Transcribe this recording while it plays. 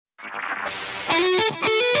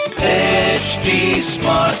HT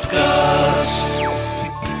Smartcast.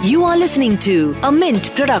 You are listening to a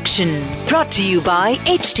Mint production brought to you by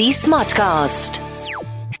HT Smartcast.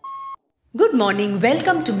 Good morning.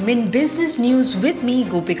 Welcome to Mint Business News with me,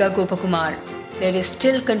 Gopika Gopakumar. There is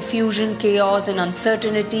still confusion, chaos and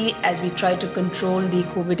uncertainty as we try to control the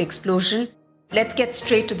COVID explosion. Let's get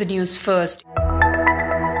straight to the news first.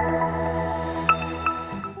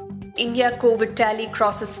 India COVID tally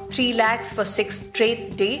crosses 3 lakhs for 6th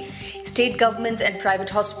straight day. State governments and private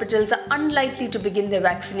hospitals are unlikely to begin their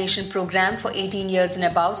vaccination program for 18 years and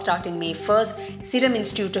above starting May 1st. Serum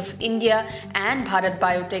Institute of India and Bharat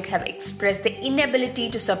Biotech have expressed the inability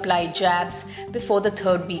to supply jabs before the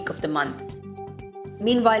third week of the month.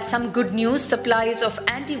 Meanwhile, some good news, supplies of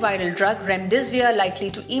antiviral drug Remdesivir are likely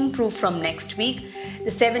to improve from next week. The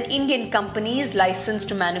 7 Indian companies licensed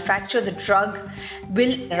to manufacture the drug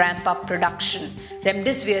will ramp up production.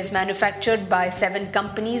 Remdesivir is manufactured by 7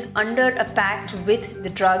 companies under a pact with the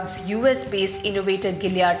drug's US-based innovator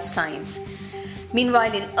Gilead Sciences.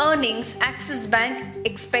 Meanwhile, in earnings, Axis Bank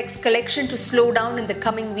expects collection to slow down in the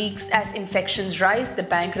coming weeks as infections rise. The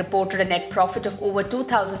bank reported a net profit of over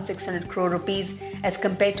 2,600 crore rupees as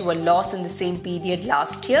compared to a loss in the same period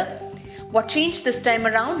last year. What changed this time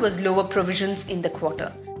around was lower provisions in the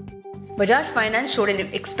quarter. Bajaj Finance showed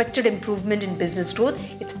an expected improvement in business growth.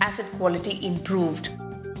 Its asset quality improved.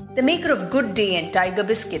 The maker of Good Day and Tiger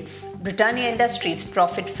Biscuits, Britannia Industries'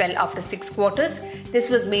 profit fell after 6 quarters. This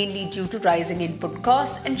was mainly due to rising input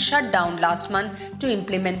costs and shut down last month to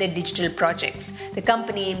implement their digital projects. The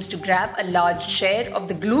company aims to grab a large share of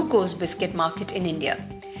the glucose biscuit market in India.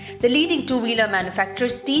 The leading two-wheeler manufacturer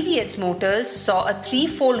TVS Motors saw a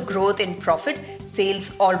 3-fold growth in profit.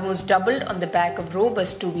 Sales almost doubled on the back of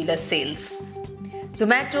robust two-wheeler sales.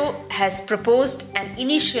 Zomato has proposed an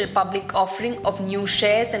initial public offering of new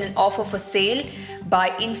shares and an offer for sale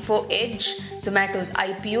by Info Edge. Zomato's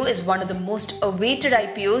IPO is one of the most awaited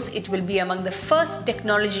IPOs. It will be among the first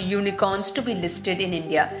technology unicorns to be listed in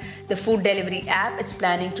India. The food delivery app is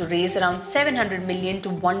planning to raise around 700 million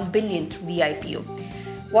to 1 billion through the IPO.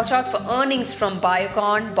 Watch out for earnings from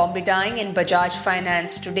Biocon, Bombay Dyeing and Bajaj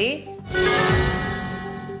Finance today.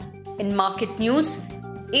 In market news,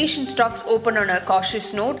 Asian stocks opened on a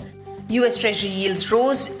cautious note. US Treasury yields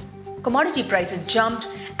rose, commodity prices jumped,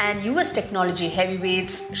 and US technology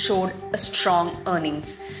heavyweights showed a strong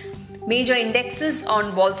earnings. Major indexes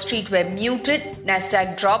on Wall Street were muted.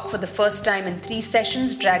 Nasdaq dropped for the first time in 3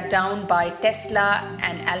 sessions, dragged down by Tesla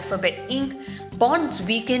and Alphabet Inc. Bonds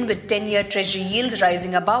weakened with 10-year Treasury yields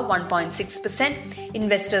rising above 1.6%.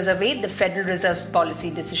 Investors await the Federal Reserve's policy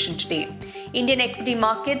decision today. Indian equity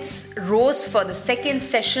markets rose for the second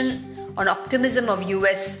session on optimism of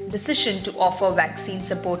US decision to offer vaccine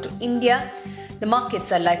support to India. The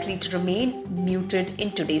markets are likely to remain muted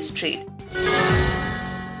in today's trade.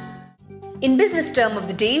 In business term of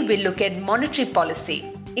the day, we'll look at monetary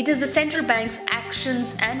policy. It is the central bank's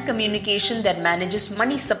actions and communication that manages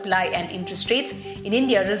money supply and interest rates. In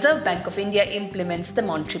India, Reserve Bank of India implements the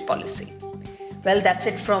monetary policy. Well, that's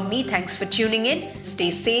it from me. Thanks for tuning in.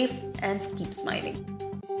 Stay safe and keep smiling.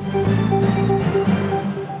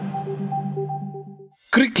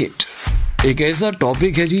 Cricket एक ऐसा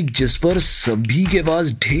topic है जी जिस पर सभी के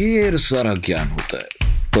पास ढेर सारा ज्ञान होता है,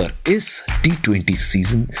 पर इस T20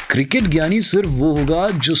 सीजन क्रिकेट ज्ञानी सिर्फ वो होगा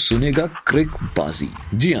जो सुनेगा क्रिकबाजी।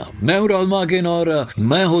 जी हाँ, मैं हूँ राहुल मार्किन और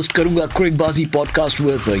मैं होस्ट करूंगा Cricbaazi podcast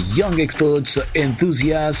with young experts,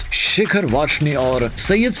 enthusiast Shikhar Varshney और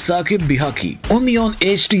Syed Saqib Bihaqi, only on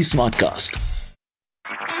HT Smartcast.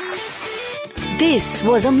 This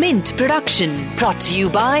was a Mint production brought to you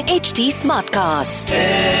by HT Smartcast.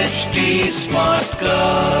 HT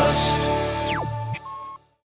Smartcast.